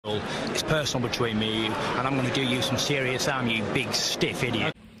It's personal between me and you, and I'm going to do you some serious harm, you big stiff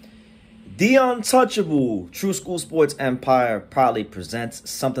idiot. The Untouchable True School Sports Empire proudly presents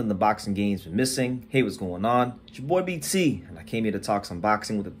something the boxing game's been missing. Hey, what's going on? It's your boy BT, and I came here to talk some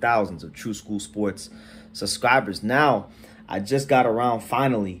boxing with the thousands of True School Sports subscribers. Now, I just got around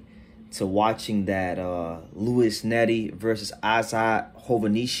finally to watching that Nery versus Azat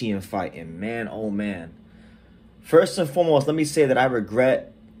Hovhannisyan fight, and man, oh man. First and foremost, let me say that I regret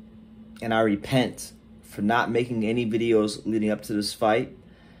and I repent for not making any videos leading up to this fight.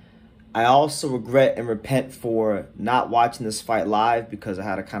 I also regret and repent for not watching this fight live because I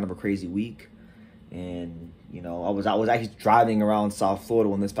had a kind of a crazy week. And, you know, I was actually driving around South Florida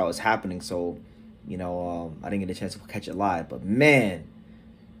when this fight was happening. So, you know, I didn't get a chance to catch it live. But, man,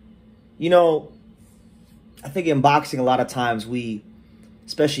 you know, I think in boxing a lot of times we,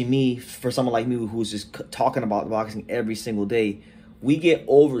 especially me, for someone like me who's just talking about boxing every single day, we get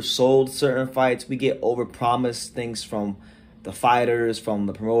oversold certain fights. We get overpromised things from the fighters, from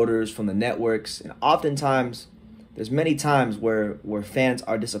the promoters, from the networks. And oftentimes, there's many times where fans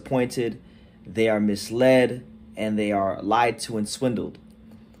are disappointed, they are misled, and they are lied to and swindled.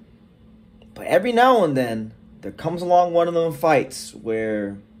 But every now and then, there comes along one of them fights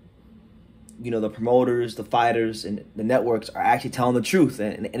where, you know, the promoters, the fighters, and the networks are actually telling the truth.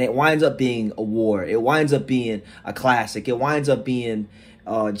 And it winds up being a war. It winds up being a classic. It winds up being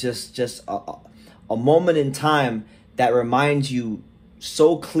just a moment in time that reminds you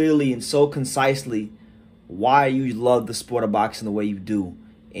so clearly and so concisely why you love the sport of boxing the way you do.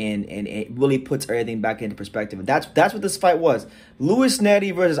 And it really puts everything back into perspective. And that's what this fight was.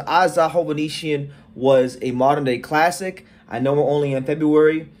 Nery versus Azat Hovhannisyan was a modern-day classic. I know we're only in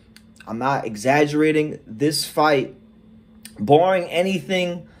February. I'm not exaggerating. This fight, barring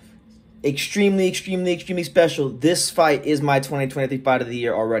anything extremely special, this fight is my 2023 fight of the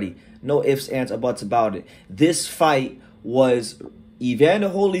year already. No ifs, ands, or buts about it. This fight was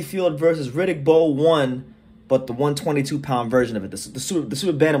Bowe-Holyfield versus Riddick Bowe 1, but the 122-pound version of it, the super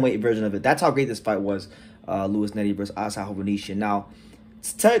bantamweight version of it. That's how great this fight was. Nery versus Azat Hovhannisyan. Now,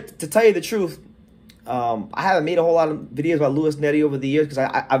 to tell you the truth, I haven't made a whole lot of videos about Nery over the years because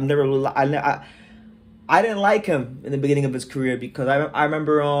I've never really, I didn't like him in the beginning of his career because I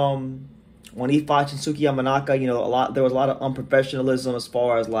remember when he fought Shinsuke Yamanaka, you know, there was a lot of unprofessionalism as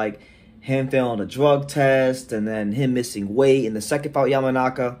far as like him failing a drug test and then him missing weight. In the second fight with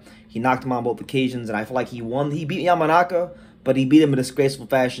Yamanaka, he knocked him on both occasions, and I feel like he won. He beat Yamanaka, but he beat him in disgraceful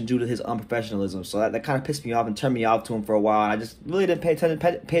fashion due to his unprofessionalism. So that kind of pissed me off and turned me off to him for a while. And I just really didn't pay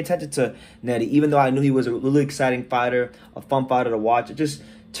attention to Nery, even though I knew he was a really exciting fighter, a fun fighter to watch. It just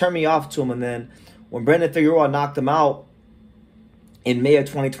turned me off to him. And then when Brandon Figueroa knocked him out in May of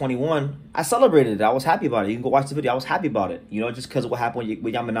 2021, I celebrated it. I was happy about it. You can go watch the video. I was happy about it, you know, just because of what happened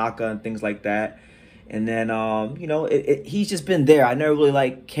with Yamanaka and things like that. And then, you know, he's just been there. I never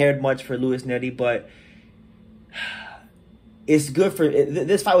really, cared much for Nery, but it's good for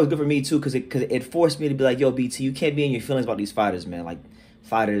this fight was good for me too because it forced me to be like, yo, BT, you can't be in your feelings about these fighters, man. Like,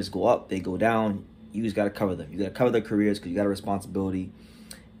 fighters go up, they go down. You just got to cover them. You got to cover their careers because you got a responsibility.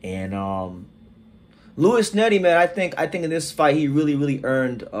 And Nery, man, I think in this fight he really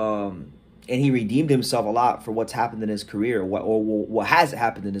earned and he redeemed himself a lot for what's happened in his career, or what has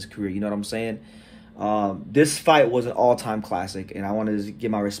happened in his career. You know what I'm saying? This fight was an all-time classic, and I wanted to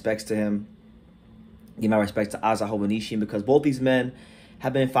give my respects to him. Give my respects to Azat Hovhannisyan because both these men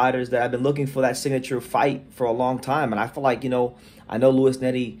have been fighters that have been looking for that signature fight for a long time. And I feel like, you know, I know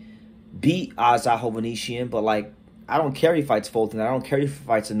Nery beat Azat Hovhannisyan, but like, I don't care if he fights Fulton. I don't care if he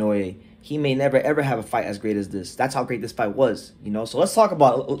fights Inoue. He may never ever have a fight as great as this. That's how great this fight was, you know. So let's talk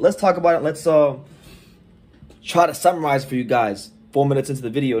about it. Let's try to summarize for you guys 4 minutes into the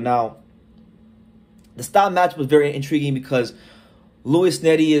video. Now, the style match was very intriguing because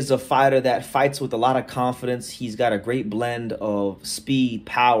Nery is a fighter that fights with a lot of confidence. He's got a great blend of speed,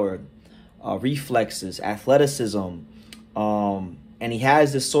 power, reflexes, athleticism, and he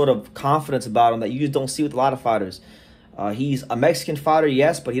has this sort of confidence about him that you just don't see with a lot of fighters. He's a Mexican fighter,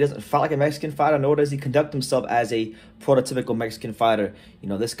 yes, but he doesn't fight like a Mexican fighter, nor does he conduct himself as a prototypical Mexican fighter. You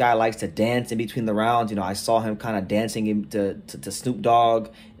know, this guy likes to dance in between the rounds. You know, I saw him kind of dancing to Snoop Dogg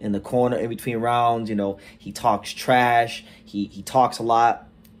in the corner in between rounds. You know, he talks trash. He talks a lot.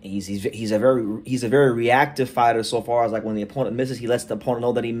 He's a very reactive fighter so far as like when the opponent misses, he lets the opponent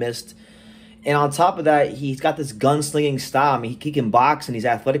know that he missed. And on top of that, he's got this gunslinging style. I mean, he can box and he's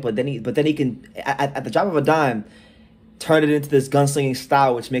athletic, but then he can at the drop of a dime turn it into this gunslinging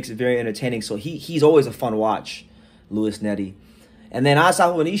style, which makes it very entertaining. So he's always a fun watch, Nery. And then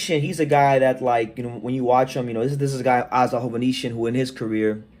Azat Hovhannisyan, he's a guy that, like, you know, when you watch him, you know, this is a guy, Azat Hovhannisyan, who in his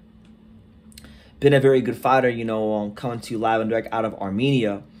career, been a very good fighter, you know, coming to you live and direct out of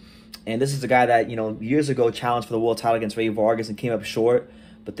Armenia. And this is a guy that, you know, years ago challenged for the world title against Ray Vargas and came up short.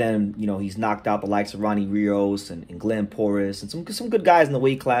 But then, you know, he's knocked out the likes of Ronnie Rios and Glenn Porras and some good guys in the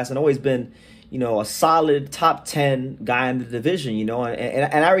weight class, and always been, you know, a solid top 10 guy in the division, you know.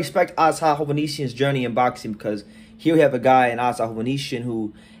 And I respect Azat Hovannisyan's journey in boxing, because here we have a guy in Azat Hovhannisyan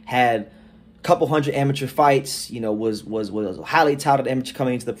who had a couple hundred amateur fights, you know, was a highly touted amateur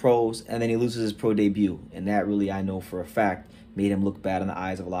coming into the pros, and then he loses his pro debut. And that really, I know for a fact, made him look bad in the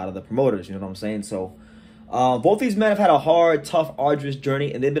eyes of a lot of the promoters, you know what I'm saying? So both these men have had a hard, tough, arduous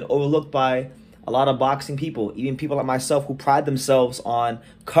journey, and they've been overlooked by a lot of boxing people, even people like myself who pride themselves on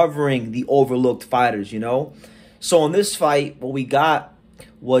covering the overlooked fighters, you know? So in this fight, what we got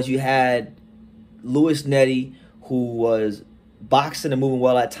was you had Nery, who was boxing and moving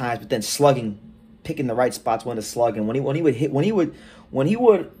well at times, but then slugging, picking the right spots when to slug. And when he would hit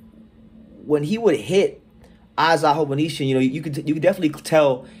Azat Hovhannisyan, you know, you could definitely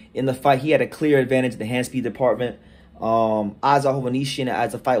tell in the fight he had a clear advantage in the hand speed department. Azat Hovhannisyan,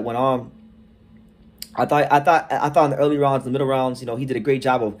 as the fight went on, I thought in the early rounds, the middle rounds, you know, he did a great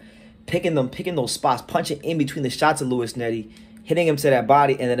job of picking those spots, punching in between the shots of Nery, hitting him to that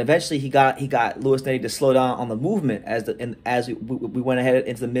body, and then eventually he got Nery to slow down on the movement as we went ahead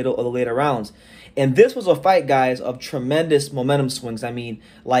into the middle of the later rounds. And this was a fight, guys, of tremendous momentum swings. I mean,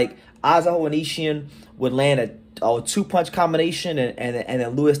 like, Azat Hovhannisyan would land a 2-punch combination, and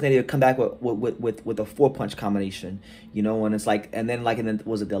then Nery would come back with a 4-punch combination, you know. And it's like, and then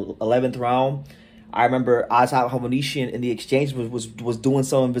was it the 11th round? I remember Azat Hovhannisyan in the exchange was doing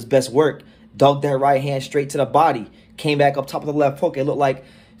some of his best work, dug that right hand straight to the body, came back up top of the left hook. It looked like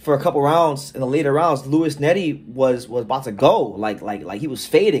for a couple rounds in the later rounds, Nery was about to go, like he was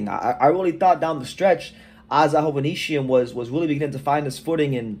fading. I really thought down the stretch, Azat Hovhannisyan was really beginning to find his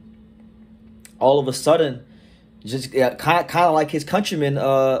footing, and all of a sudden, just kind of like his countryman,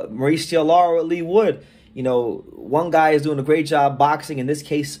 Mauricio Lara Lee Wood. You know, one guy is doing a great job boxing, in this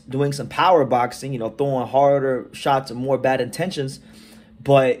case doing some power boxing, you know, throwing harder shots and more bad intentions.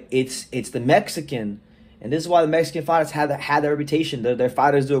 But it's the Mexican, and this is why the Mexican fighters had that reputation. Their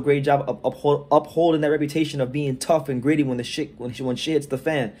fighters do a great job of upholding that reputation of being tough and gritty when shit hits the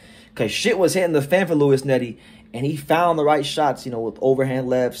fan. Because shit was hitting the fan for Nery, and he found the right shots, you know, with overhand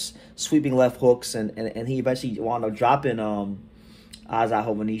lefts, sweeping left hooks, and he eventually wound up dropping Azat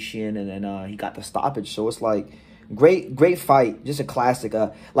Hovhannisyan, and then he got the stoppage. So it's like great fight, just a classic.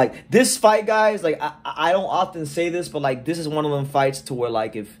 Like, this fight, guys, like, I don't often say this, but like, this is one of them fights to where,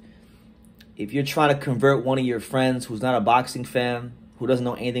 like, if you're trying to convert one of your friends who's not a boxing fan, who doesn't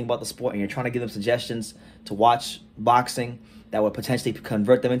know anything about the sport, and you're trying to give them suggestions to watch boxing that would potentially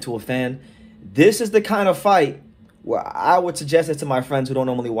convert them into a fan, this is the kind of fight where I would suggest it to my friends who don't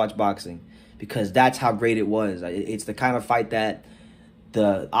normally watch boxing, because that's how great it was. It's the kind of fight that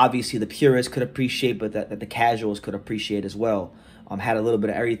obviously the purists could appreciate, but that the casuals could appreciate as well. Had a little bit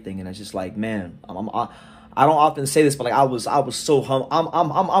of everything, and it's just like, man, I don't often say this, but like, I was so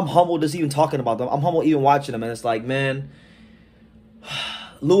I'm humbled just even talking about them. I'm humbled even watching them, and it's like, man,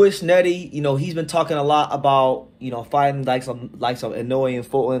 Nery, you know, he's been talking a lot about, you know, fighting likes of Inoue and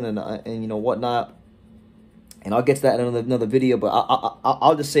Fulton and you know, whatnot. And I'll get to that in another video, but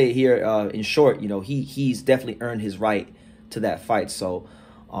I'll just say it here in short, you know, he's definitely earned his right to that fight. So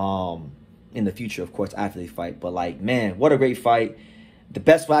in the future, of course, after the fight. But like, man, what a great fight. The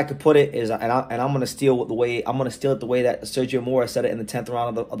best way I could put it is, and I'm gonna steal it the way that Sergio Mora said it in the 10th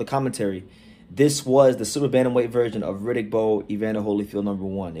round of the commentary. This was the super bantamweight version of Riddick Bowe, Evander Holyfield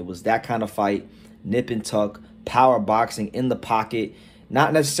 #1. It was that kind of fight, nip and tuck, power boxing in the pocket.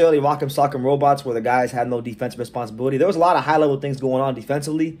 Not necessarily rock'em sock'em robots where the guys had no defensive responsibility. There was a lot of high-level things going on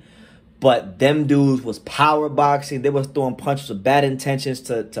defensively, but them dudes was power boxing. They was throwing punches with bad intentions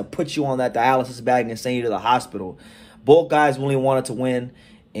to put you on that dialysis bag and send you to the hospital. Both guys really wanted to win,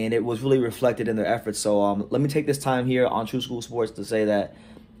 and it was really reflected in their efforts. So let me take this time here on True School Sports to say that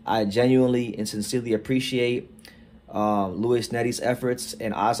I genuinely and sincerely appreciate Nery's efforts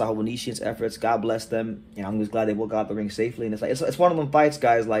and Azat Hovhannisyan's efforts. God bless them, and I'm just glad they both got out the ring safely. And it's like it's one of them fights,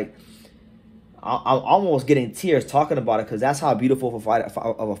 guys. Like, I'm almost getting tears talking about it, because that's how beautiful of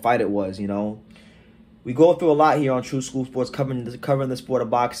a fight it was. You know, we go through a lot here on True School Sports covering the sport of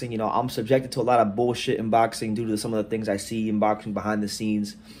boxing. You know, I'm subjected to a lot of bullshit in boxing due to some of the things I see in boxing behind the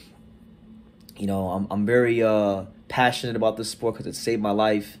scenes. You know, I'm very passionate about this sport because it saved my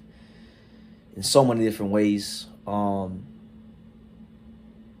life in so many different ways. There's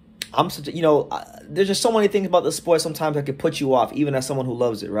just so many things about the sport sometimes that could put you off, even as someone who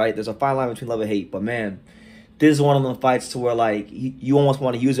loves it, right? There's a fine line between love and hate, but man, this is one of them fights to where, like, you almost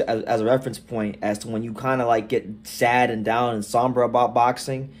want to use it as a reference point as to when you kind of, like, get sad and down and somber about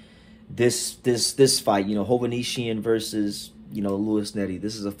boxing. This fight, you know, Hovhannisyan versus, you know, Nery.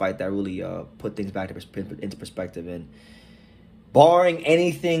 This is a fight that really put things back into perspective. And barring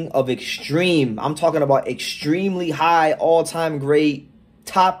anything of extreme, I'm talking about extremely high, all-time great,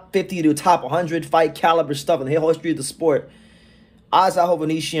 top 50 to top 100 fight caliber stuff in the whole history of the sport, Azat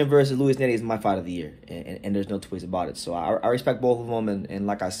Hovhannisyan versus Nery is my fight of the year, and there's no two ways about it. So I respect both of them, and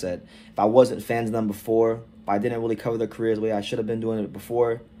like I said, if I wasn't fans of them before, if I didn't really cover their careers the way I should have been doing it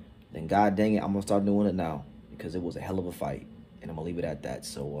before, then god dang it, I'm going to start doing it now, because it was a hell of a fight, and I'm going to leave it at that.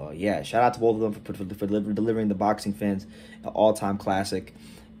 So, yeah, shout out to both of them for delivering the boxing fans an all-time classic.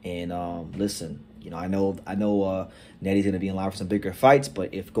 And listen, you know, I know Nery's going to be in line for some bigger fights,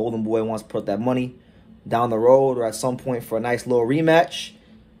 but if Golden Boy wants to put that money down the road or at some point for a nice little rematch,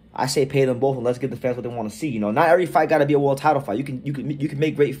 I say pay them both and let's give the fans what they want to see. You know, not every fight got to be a world title fight. You can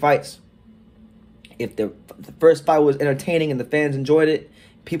make great fights. If the first fight was entertaining and the fans enjoyed it,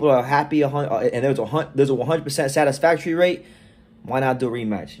 people are happy, and there's a 100% satisfactory rate, why not do a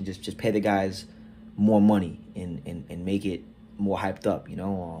rematch and just pay the guys more money and make it more hyped up, you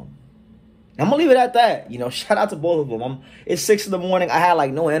know? I'm gonna leave it at that. You know, shout out to both of them. It's 6 in the morning. I had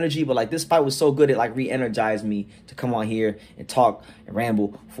like no energy, but like this fight was so good it like re-energized me to come on here and talk and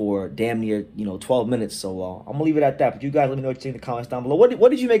ramble for damn near, you know, 12 minutes. So I'm gonna leave it at that. But you guys let me know what you think in the comments down below. What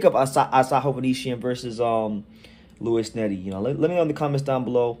did you make of Azat Hovhannisyan versus Nery? You know, let me know in the comments down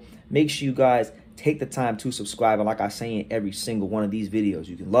below. Make sure you guys take the time to subscribe. And like I say in every single one of these videos,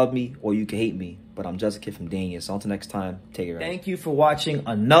 you can love me or you can hate me, but I'm just a kid from Dania. So until next time, take care. Thank you for watching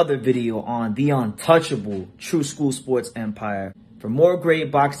another video on the untouchable True School Sports Empire. For more great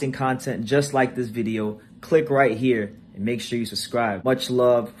boxing content just like this video, click right here and make sure you subscribe. Much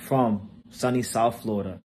love from sunny South Florida.